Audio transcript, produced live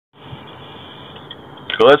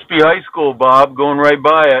Gillespie High School, Bob, going right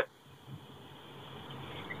by it.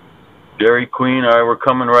 Dairy Queen, all right, we're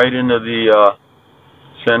coming right into the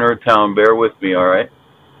center of town. Bear with me, all right?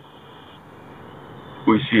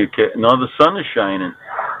 We see a kid. No, the sun is shining.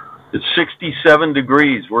 It's 67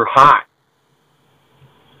 degrees. We're hot.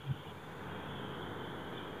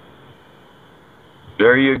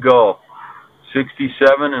 There you go.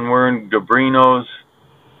 67, and we're in Gabrino's.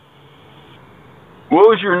 What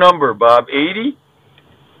was your number, Bob? 80?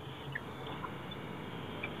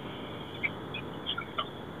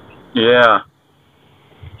 Yeah.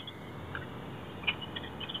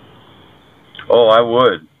 Oh, I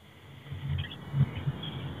would.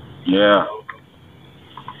 Yeah.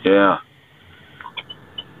 Yeah.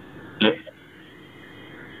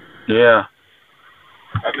 Yeah.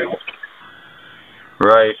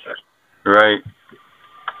 Right. Right.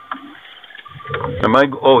 Am I?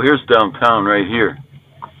 Oh, here's downtown right here.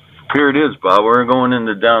 Here it is, Bob. We're going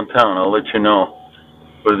into downtown. I'll let you know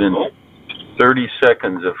within 30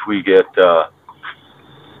 seconds if we get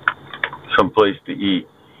someplace to eat.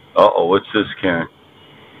 Uh-oh, what's this, Karen?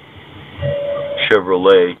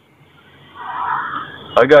 Chevrolet.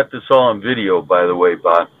 I got this all on video, by the way,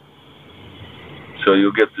 Bob. So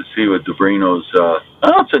you'll get to see what Gabrino's. Oh,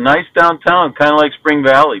 it's a nice downtown, kind of like Spring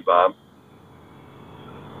Valley, Bob.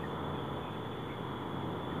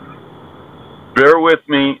 Bear with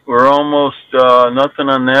me. We're almost nothing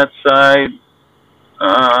on that side.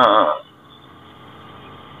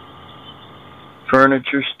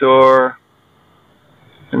 Furniture store.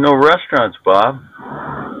 And no restaurants, Bob.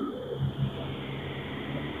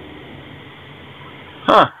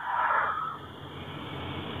 Huh.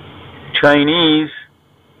 Chinese.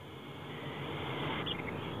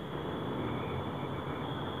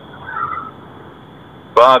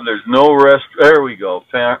 Bob, there's no there we go.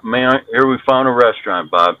 Here we found a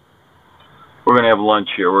restaurant, Bob. We're going to have lunch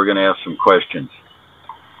here. We're going to have some questions.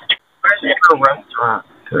 Where's your restaurant?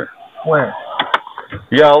 Sure. Where?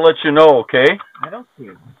 Yeah, I'll let you know, okay? I don't see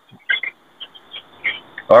it.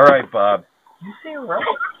 All right, Bob. You see a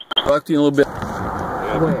restaurant? Talk to you in a little bit.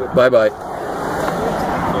 Bye-bye.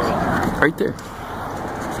 Right there.